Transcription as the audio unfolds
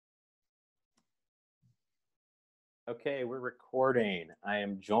Okay, we're recording. I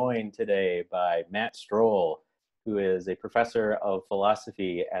am joined today by Matt Strohl, who is a professor of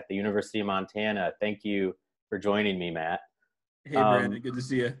philosophy at the University of Montana. Thank you for joining me, Matt. Hey, Brandon, good to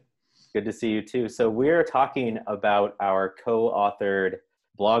see you. Good to see you too. So we're talking about our co-authored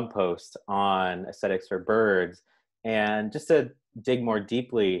blog post on aesthetics for birds. And just to dig more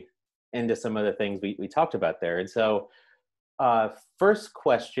deeply into some of the things we talked about there. And so first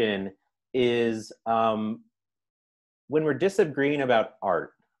question is, when we're disagreeing about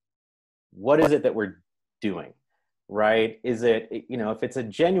art, what is it that we're doing, right? Is it, if it's a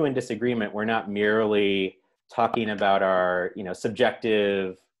genuine disagreement, we're not merely talking about our,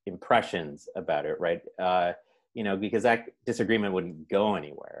 subjective impressions about it, right? Because that disagreement wouldn't go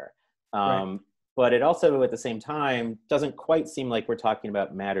anywhere. Right. But it also, at the same time, doesn't quite seem like we're talking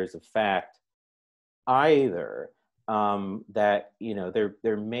about matters of fact either. That,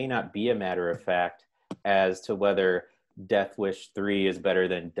 there may not be a matter of fact as to whether Death Wish 3 is better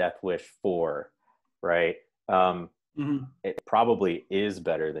than Death Wish 4, right? It probably is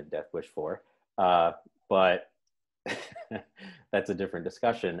better than Death Wish 4, but that's a different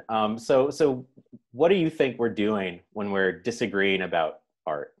discussion. So what do you think we're doing when we're disagreeing about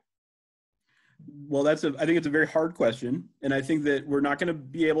art? Well, I think it's a very hard question, and I think that we're not going to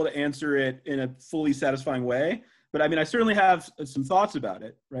be able to answer it in a fully satisfying way. But I mean, I certainly have some thoughts about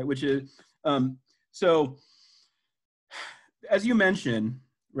it, right? Which is, so as you mentioned,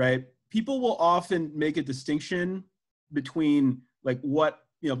 right, people will often make a distinction between like what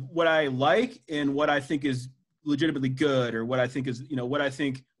I like and what I think is legitimately good, or what I think is,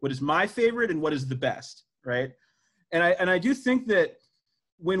 what is my favorite and what is the best, right? And I do think that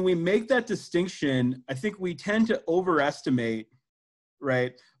when we make that distinction, I think we tend to overestimate,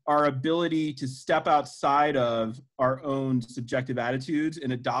 right, our ability to step outside of our own subjective attitudes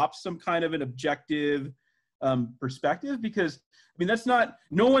and adopt some kind of an objective perspective, because I mean,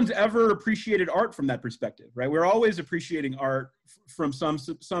 no one's ever appreciated art from that perspective, right? We're always appreciating art from some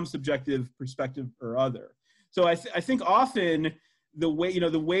subjective perspective or other. So I think often when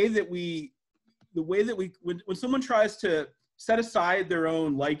someone tries to set aside their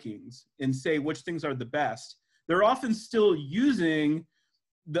own likings and say which things are the best, they're often still using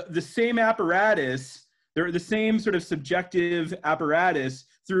the same apparatus. They're the same sort of subjective apparatus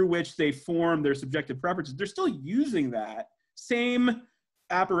through which they form their subjective preferences. They're still using that same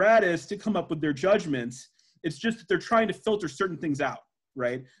apparatus to come up with their judgments. It's just that they're trying to filter certain things out,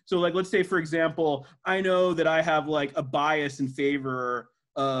 right? So like, let's say, for example, I know that I have like a bias in favor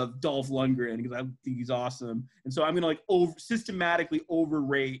of Dolph Lundgren because I think he's awesome. And so I'm going to like systematically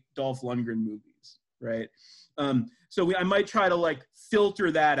overrate Dolph Lundgren movies, right? So I might try to like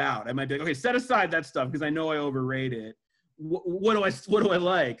filter that out. I might be like, okay, set aside that stuff because I know I overrate it. What do I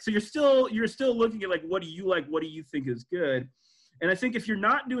like? So you're still looking at like, what do you like? What do you think is good? And I think if you're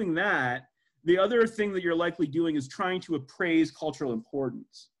not doing that, the other thing that you're likely doing is trying to appraise cultural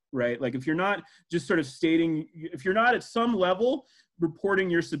importance, right? Like if you're not just sort of if you're not at some level reporting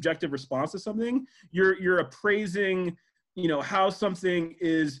your subjective response to something, you're appraising, how something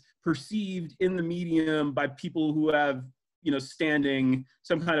is perceived in the medium by people who have, standing,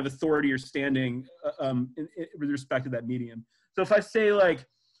 some kind of authority or standing with respect to that medium. So if I say like,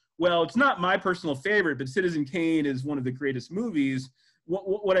 well, it's not my personal favorite, but Citizen Kane is one of the greatest movies,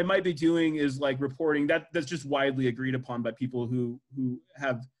 what I might be doing is like reporting that's just widely agreed upon by people who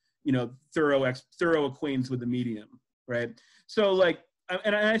have, thorough acquaintance with the medium, right? So like,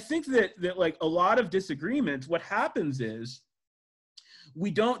 and I think that like a lot of disagreements, what happens is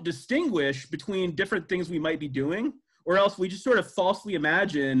we don't distinguish between different things we might be doing, or else we just sort of falsely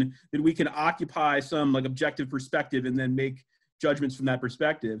imagine that we can occupy some like objective perspective and then make judgments from that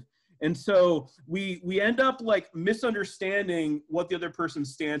perspective. And so we end up like misunderstanding what the other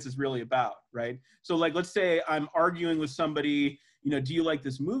person's stance is really about, right? So like, let's say I'm arguing with somebody, do you like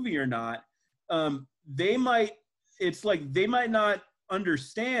this movie or not? They might not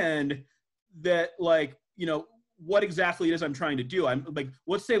understand that like, what exactly it is I'm trying to do. I'm like,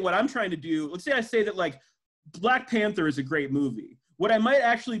 let's say what I'm trying to do, let's say I say that like Black Panther is a great movie. What I might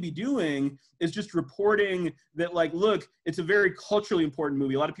actually be doing is just reporting that like, look, it's a very culturally important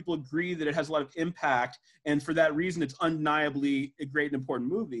movie. A lot of people agree that it has a lot of impact. And for that reason, it's undeniably a great and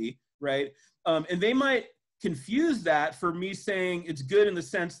important movie, right? And they might confuse that for me saying it's good in the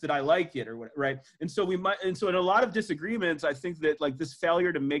sense that I like it or whatever, right? And so in a lot of disagreements, I think that like this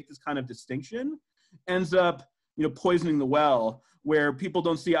failure to make this kind of distinction ends up, poisoning the well, where people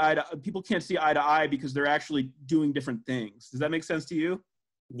can't see eye to eye because they're actually doing different things. Does that make sense to you?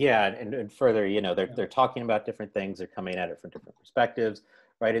 Yeah, and further, they're talking about different things, they're coming at it from different perspectives,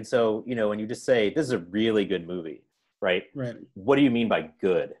 right? And so, when you just say, this is a really good movie, right? Right. What do you mean by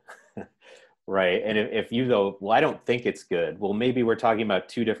good? Right. And if you go, well, I don't think it's good. Well, maybe we're talking about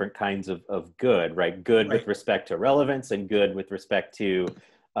two different kinds of good, right? Good Right. with respect to relevance and good with respect to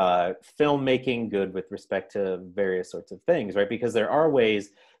filmmaking, good with respect to various sorts of things, right? Because there are ways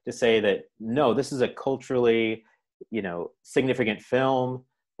to say that, no, this is a culturally, significant film,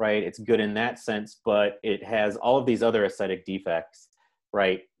 right? It's good in that sense, but it has all of these other aesthetic defects,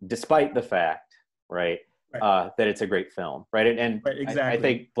 right? Despite the fact, right? Right. That it's a great film, right? And Right. I Exactly.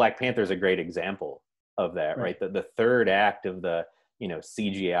 think Black Panther is a great example of that, Right. right? The third act of the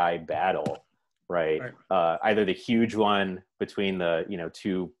CGI battle, right? Right. Either the huge one between the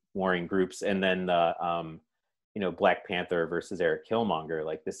two warring groups, and then the Black Panther versus Eric Killmonger.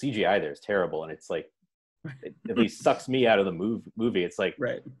 Like the CGI there is terrible, and it's like it at least sucks me out of the movie. It's like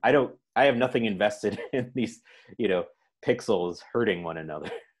Right. I have nothing invested in these pixels hurting one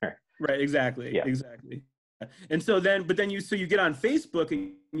another. Right. Exactly. Yeah. Exactly. And so then, but then you get on Facebook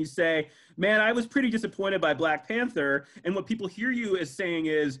and you say, man, I was pretty disappointed by Black Panther. And what people hear you as saying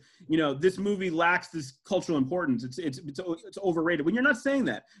is, this movie lacks this cultural importance. It's overrated. When you're not saying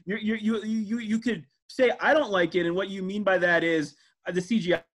that, you could say, I don't like it. And what you mean by that is the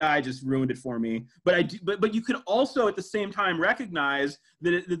CGI just ruined it for me. But you could also at the same time recognize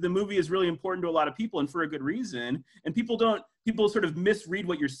that the movie is really important to a lot of people and for a good reason. And people sort of misread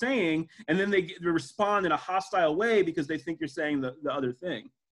what you're saying, and then they respond in a hostile way because they think you're saying the other thing,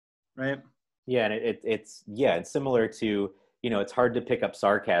 right? Yeah, and it's similar to it's hard to pick up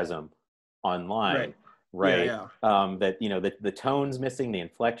sarcasm online, right? Yeah. That the tone's missing, the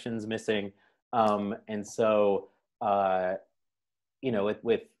inflection's missing, and so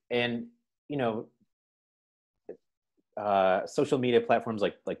with and social media platforms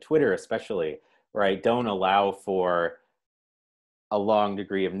like Twitter especially, right, don't allow for a long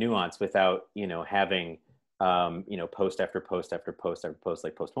degree of nuance without having post after post after post after post,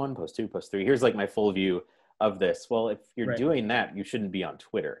 like post 1, post 2, post 3, here's like my full view of this. Well, if you're Right. doing that, you shouldn't be on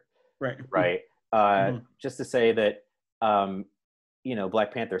Twitter, Right. right? Mhm. Just to say that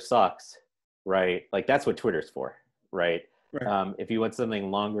Black Panther sucks, right? Like that's what Twitter's for, right? Right. If you want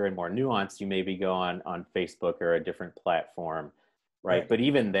something longer and more nuanced, you maybe go on Facebook or a different platform, right? Right. But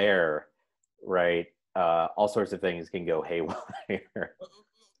even there, right, all sorts of things can go haywire.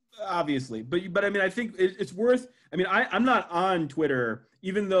 Obviously, but I mean, I think it's worth. I mean, I'm not on Twitter,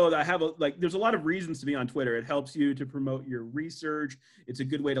 even though I have there's a lot of reasons to be on Twitter. It helps you to promote your research. It's a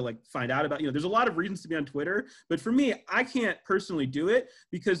good way to find out about, there's a lot of reasons to be on Twitter. But for me, I can't personally do it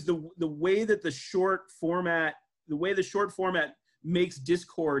because the way that the short format makes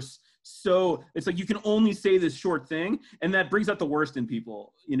discourse, so it's like you can only say this short thing, and that brings out the worst in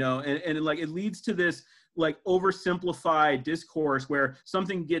people, and it leads to this oversimplified discourse where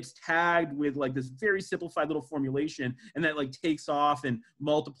something gets tagged with this very simplified little formulation, and that takes off and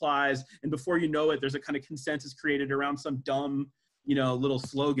multiplies, and before you know it, there's a kind of consensus created around some dumb little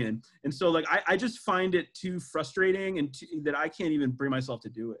slogan. And so I just find it too frustrating and that I can't even bring myself to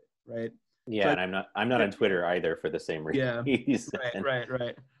do it, right? Yeah, So and I'm not on Twitter either for the same yeah, reason.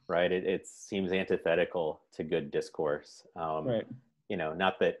 right. It seems antithetical to good discourse. Right.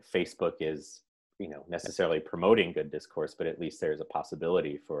 Not that Facebook is necessarily promoting good discourse, but at least there's a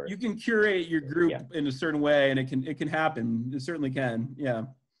possibility for You can curate your group in a certain way, and it can happen. It certainly can. Yeah.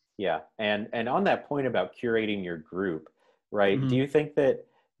 Yeah, and on that point about curating your group, right? Do Mm-hmm. you think that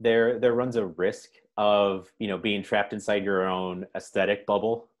there runs a risk of being trapped inside your own aesthetic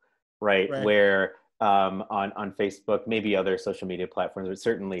bubble, right? Right. Where on Facebook, maybe other social media platforms, but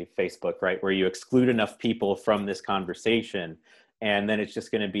certainly Facebook, right, where you exclude enough people from this conversation, and then it's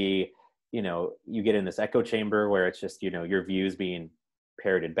just going to be, you get in this echo chamber where it's just your views being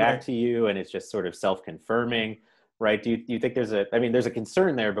parroted back Right. to you, and it's just sort of self-confirming. Right. Do you think there's a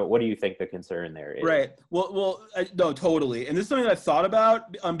concern there, but what do you think the concern there is? Right. Well, no, totally. And this is something that I've thought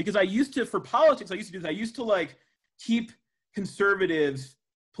about because I used to, for politics, I used to do this. I used to keep conservative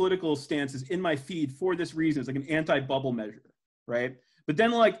political stances in my feed for this reason. It's like an anti-bubble measure, right? But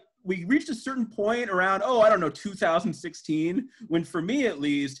then we reached a certain point around, I don't know, 2016, when for me at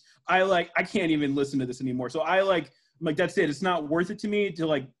least, I can't even listen to this anymore. So I'm like, that's it. It's not worth it to me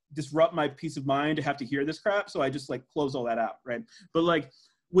to disrupt my peace of mind to have to hear this crap. So I just close all that out, right? But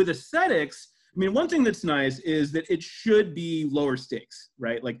with aesthetics, I mean, one thing that's nice is that it should be lower stakes,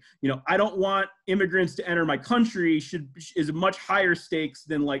 right? I don't want immigrants to enter my country is much higher stakes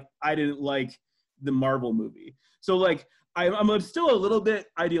than I didn't like the Marvel movie. So I'm still a little bit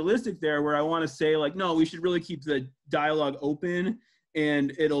idealistic there, where I want to say no, we should really keep the dialogue open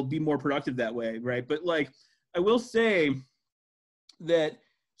and it'll be more productive that way, right? But I will say that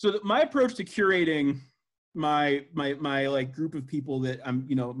my approach to curating my like group of people that I'm,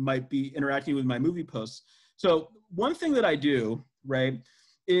 you know, might be interacting with my movie posts. So one thing that I do, right,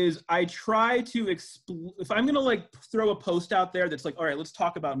 is I try to if I'm gonna like throw a post out there that's like, all right, let's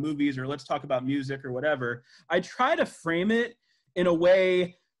talk about movies or let's talk about music or whatever, I try to frame it in a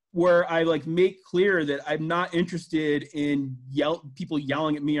way where I like make clear that I'm not interested in people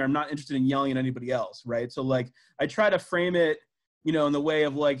yelling at me, or I'm not interested in yelling at anybody else, right? So like I try to frame it, you know, in the way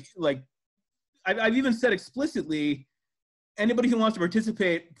of like I've even said explicitly, anybody who wants to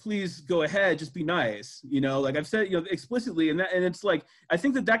participate, please go ahead, just be nice, you know, like I've said, you know, explicitly, and it's like, I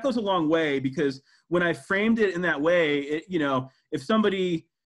think that goes a long way, because when I framed it in that way, it, you know, if somebody,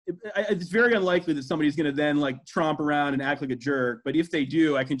 it's very unlikely that somebody's going to then like tromp around and act like a jerk, but if they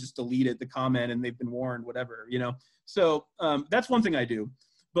do, I can just delete it, the comment, and they've been warned, whatever, you know. So that's one thing I do.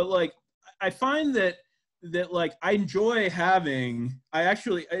 But like I find that like I enjoy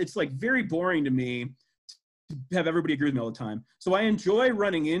it's like very boring to me to have everybody agree with me all the time. So I enjoy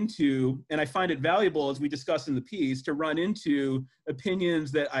running into, and I find it valuable, as we discussed in the piece, to run into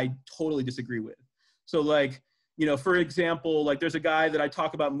opinions that I totally disagree with. So like, you know, for example, like there's a guy that I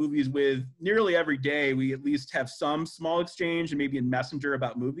talk about movies with nearly every day. We at least have some small exchange, and maybe in Messenger,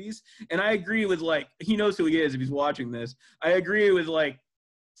 about movies. And I agree with, like, he knows who he is if he's watching this. I agree with like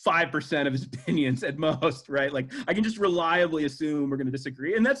 5% of his opinions at most, right? Like I can just reliably assume we're going to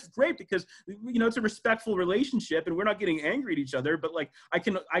disagree. And that's great, because, you know, it's a respectful relationship and we're not getting angry at each other, but like I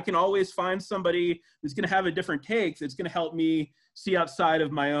can always find somebody who's going to have a different take that's going to help me see outside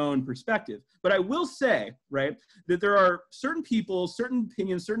of my own perspective. But I will say, right, that there are certain people, certain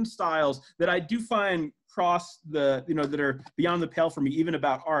opinions, certain styles that I do find cross the, you know, that are beyond the pale for me, even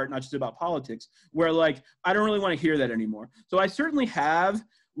about art, not just about politics, where like I don't really want to hear that anymore. So I certainly have,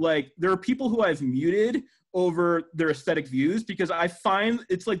 like, there are people who I've muted over their aesthetic views, because I find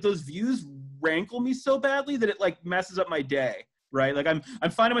it's like those views rankle me so badly that it like messes up my day, right? Like I'm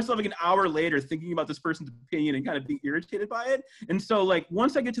finding myself like an hour later thinking about this person's opinion and kind of being irritated by it. And so like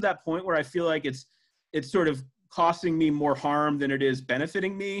once I get to that point where I feel like it's sort of costing me more harm than it is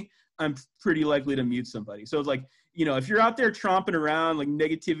benefiting me, I'm pretty likely to mute somebody. So it's like, you know, if you're out there tromping around like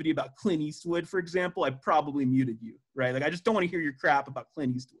negativity about Clint Eastwood, for example, I probably muted you, right? Like I just don't want to hear your crap about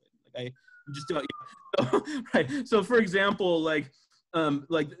Clint Eastwood. Like I just don't. So, right. So for example,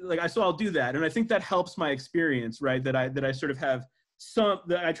 so I'll do that, and I think that helps my experience, right? That I sort of have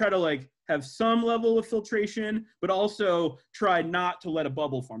that I try to like have some level of filtration, but also try not to let a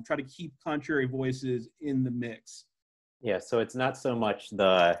bubble form. Try to keep contrary voices in the mix. Yeah. So it's not so much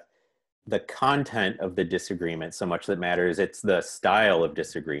the content of the disagreement so much that matters, it's the style of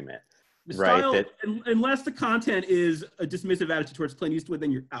disagreement, The right? style, unless the content is a dismissive attitude towards Clint Eastwood,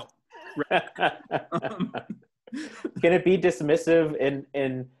 then you're out. Right? Can it be dismissive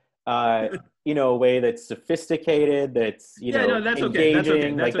in you know, a way that's sophisticated, that's, you know, that's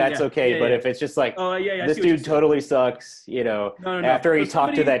engaging, okay. that's okay. But if it's just like, this dude totally sucks, you know, after he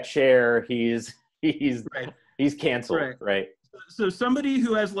talked to that chair, he's right. he's canceled, right? So somebody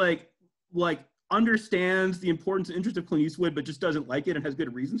who has like understands the importance and interest of Clint Eastwood, but just doesn't like it and has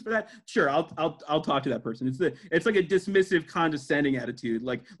good reasons for that, sure, I'll talk to that person. It's like a dismissive, condescending attitude,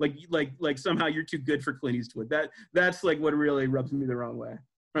 like somehow you're too good for Clint Eastwood. That's like what really rubs me the wrong way.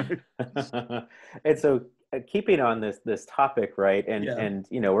 And so keeping on this topic, right? And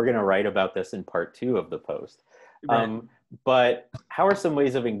you know, we're going to write about this in part 2 of the post. Right. But how are some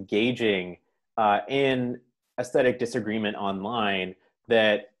ways of engaging in aesthetic disagreement online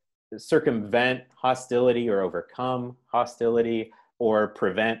that circumvent hostility or overcome hostility or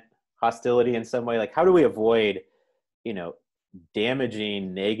prevent hostility in some way? Like, how do we avoid, you know,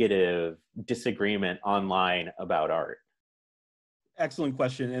 damaging, negative disagreement online about art? Excellent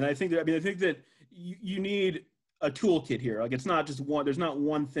question. And I think that you need a toolkit here. Like, it's not just one, there's not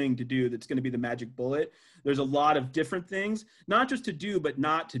one thing to do that's going to be the magic bullet. There's a lot of different things, not just to do, but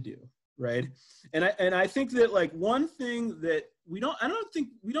not to do. Right. And I think that like one thing that we don't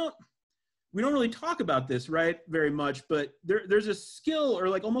really talk about this, right, very much, but there's a skill or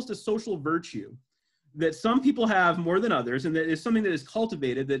like almost a social virtue that some people have more than others, and that is something that is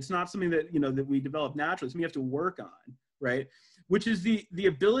cultivated, that's not something that, you know, that we develop naturally, something you have to work on, right? Which is the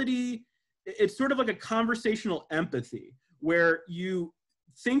ability, it's sort of like a conversational empathy, where you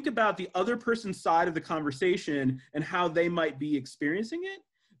think about the other person's side of the conversation and how they might be experiencing it,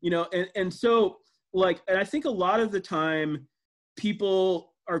 you know, and so like, and I think a lot of the time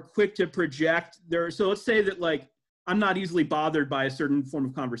people are quick to project so let's say that like, I'm not easily bothered by a certain form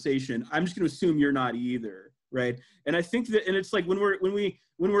of conversation. I'm just going to assume you're not either, right? And I think that, and it's like when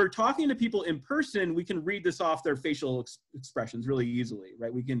we're talking to people in person, we can read this off their facial expressions really easily,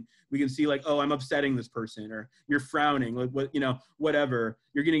 right? We can see like, oh, I'm upsetting this person, or you're frowning, like what, whatever,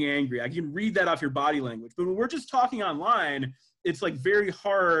 you're getting angry. I can read that off your body language. But when we're just talking online, it's like very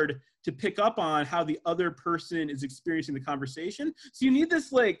hard to pick up on how the other person is experiencing the conversation. So you need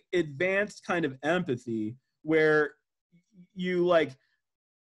this like advanced kind of empathy where you like,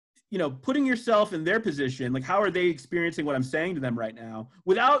 putting yourself in their position, like how are they experiencing what I'm saying to them right now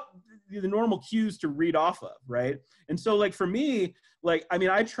without the normal cues to read off of, right? And so like for me, like, I mean,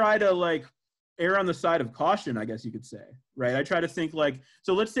 I try to like err on the side of caution, I guess you could say, right? I try to think like,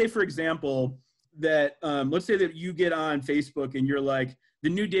 so let's say, for example, that, let's say that you get on Facebook and you're like, the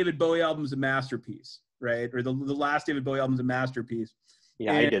new David Bowie album is a masterpiece, right? Or the last David Bowie album is a masterpiece.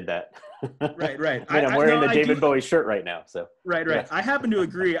 Yeah, I did that. Right. I mean, I'm wearing the David Bowie shirt right now, so. Right. Yeah. I happen to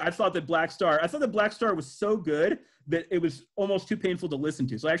agree. I thought that Black Star was so good that it was almost too painful to listen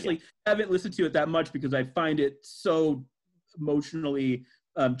to. So I actually haven't listened to it that much because I find it so emotionally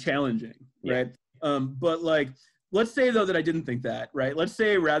challenging, right? But like, let's say though that I didn't think that, right? Let's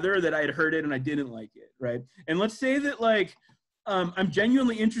say rather that I had heard it and I didn't like it, right? And let's say that like, I'm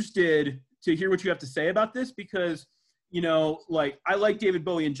genuinely interested to hear what you have to say about this because, like I like David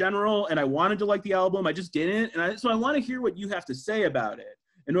Bowie in general and I wanted to like the album. I just didn't. So I want to hear what you have to say about it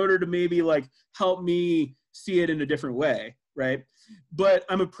in order to maybe like help me see it in a different way, right? But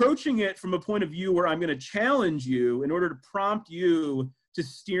I'm approaching it from a point of view where I'm going to challenge you in order to prompt you to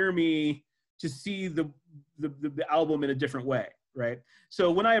steer me to see the album in a different way, right?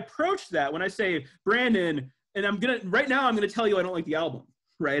 So when I approach that, when I say, Brandon, and right now I'm going to tell you I don't like the album,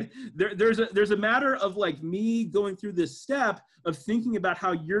 right? There's a matter of like me going through this step of thinking about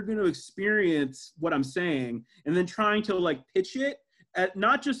how you're going to experience what I'm saying and then trying to like pitch it at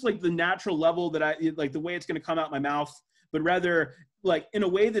not just like the natural level that I like the way it's going to come out my mouth, but rather like in a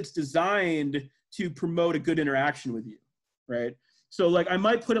way that's designed to promote a good interaction with you, right? So like I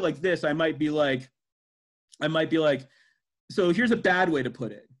might put it like this. I might be like, so here's a bad way to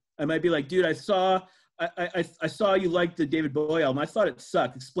put it. I might be like, dude, I saw you liked the David Bowie album. I thought it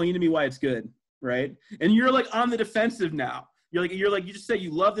sucked. Explain to me why it's good, right? And you're like on the defensive now. You're like, you just said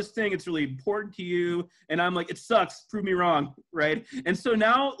you love this thing. It's really important to you. And I'm like, it sucks. Prove me wrong, right? And so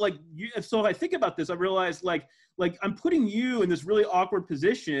now, like, so if I think about this, I realize like I'm putting you in this really awkward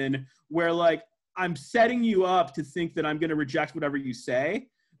position where like I'm setting you up to think that I'm going to reject whatever you say.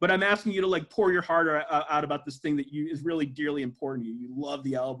 But I'm asking you to like pour your heart out about this thing that is really dearly important to you. You love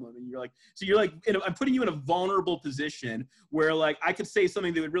the album, and I'm putting you in a vulnerable position where like I could say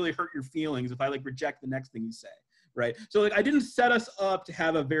something that would really hurt your feelings if I like reject the next thing you say, right? So like I didn't set us up to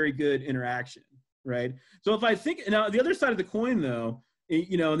have a very good interaction, right? So if I think now the other side of the coin though,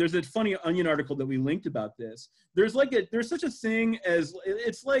 there's a funny Onion article that we linked about this. There's such a thing as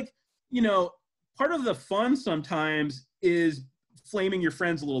it's like part of the fun sometimes is flaming your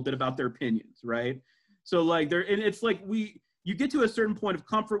friends a little bit about their opinions, right? So like and it's like you get to a certain point of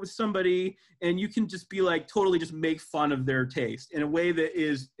comfort with somebody and you can just be like totally just make fun of their taste in a way that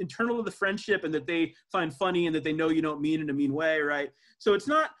is internal to the friendship and that they find funny and that they know you don't mean in a mean way, right? So it's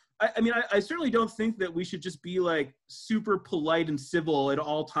not, I certainly don't think that we should just be like super polite and civil at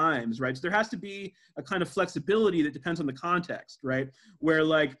all times, right? So there has to be a kind of flexibility that depends on the context, right? Where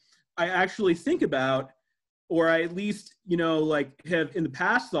like I actually think about, or I at least, like have in the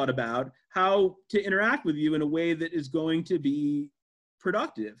past thought about how to interact with you in a way that is going to be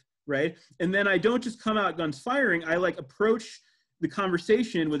productive, right? And then I don't just come out guns firing. I like approach the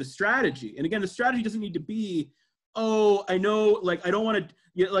conversation with a strategy. And again, the strategy doesn't need to be, oh, I know, like, I don't want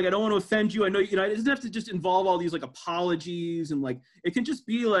to offend you. I know, it doesn't have to just involve all these like apologies and like, it can just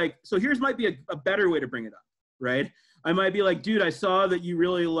be like, so here's might be a better way to bring it up, right? I might be like, dude, I saw that you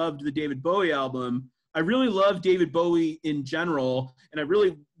really loved the David Bowie album. I really love David Bowie in general, and I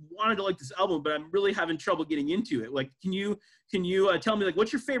really wanted to like this album, but I'm really having trouble getting into it. Like, can you tell me like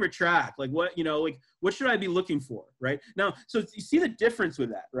what's your favorite track? Like what what should I be looking for? Right now, so you see the difference with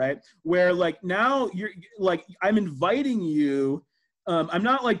that, right? Where like now you're like I'm inviting you. I'm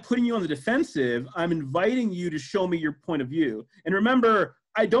not like putting you on the defensive. I'm inviting you to show me your point of view. And remember,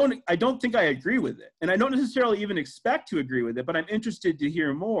 I don't think I agree with it, and I don't necessarily even expect to agree with it, but I'm interested to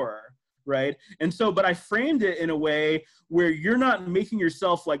hear more. Right. And so, but I framed it in a way where you're not making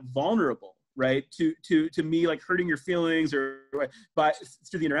yourself like vulnerable, right, to me, like hurting your feelings or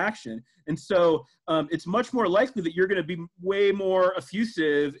through the interaction. And so it's much more likely that you're going to be way more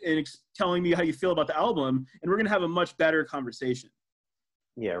effusive in telling me how you feel about the album, and we're going to have a much better conversation.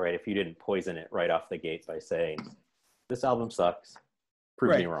 Yeah, right. If you didn't poison it right off the gate by saying, this album sucks,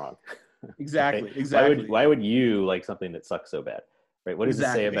 prove me wrong. Exactly. Right? Exactly. Why would you like something that sucks so bad? Right? What does it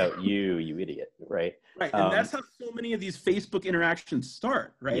say Exactly. about you, you idiot? Right? Right. And that's how so many of these Facebook interactions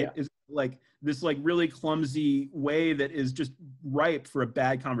start, right? Yeah. Is like this like really clumsy way that is just ripe for a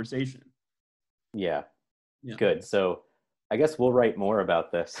bad conversation. Yeah. Yeah. Good. So I guess we'll write more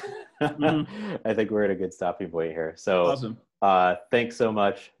about this. Hmm. I think we're at a good stopping point here. So Awesome. thanks so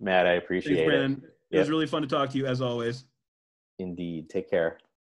much, Matt. I Thanks, appreciate it. Brandon. It was Yep. really fun to talk to you as always. Indeed. Take care.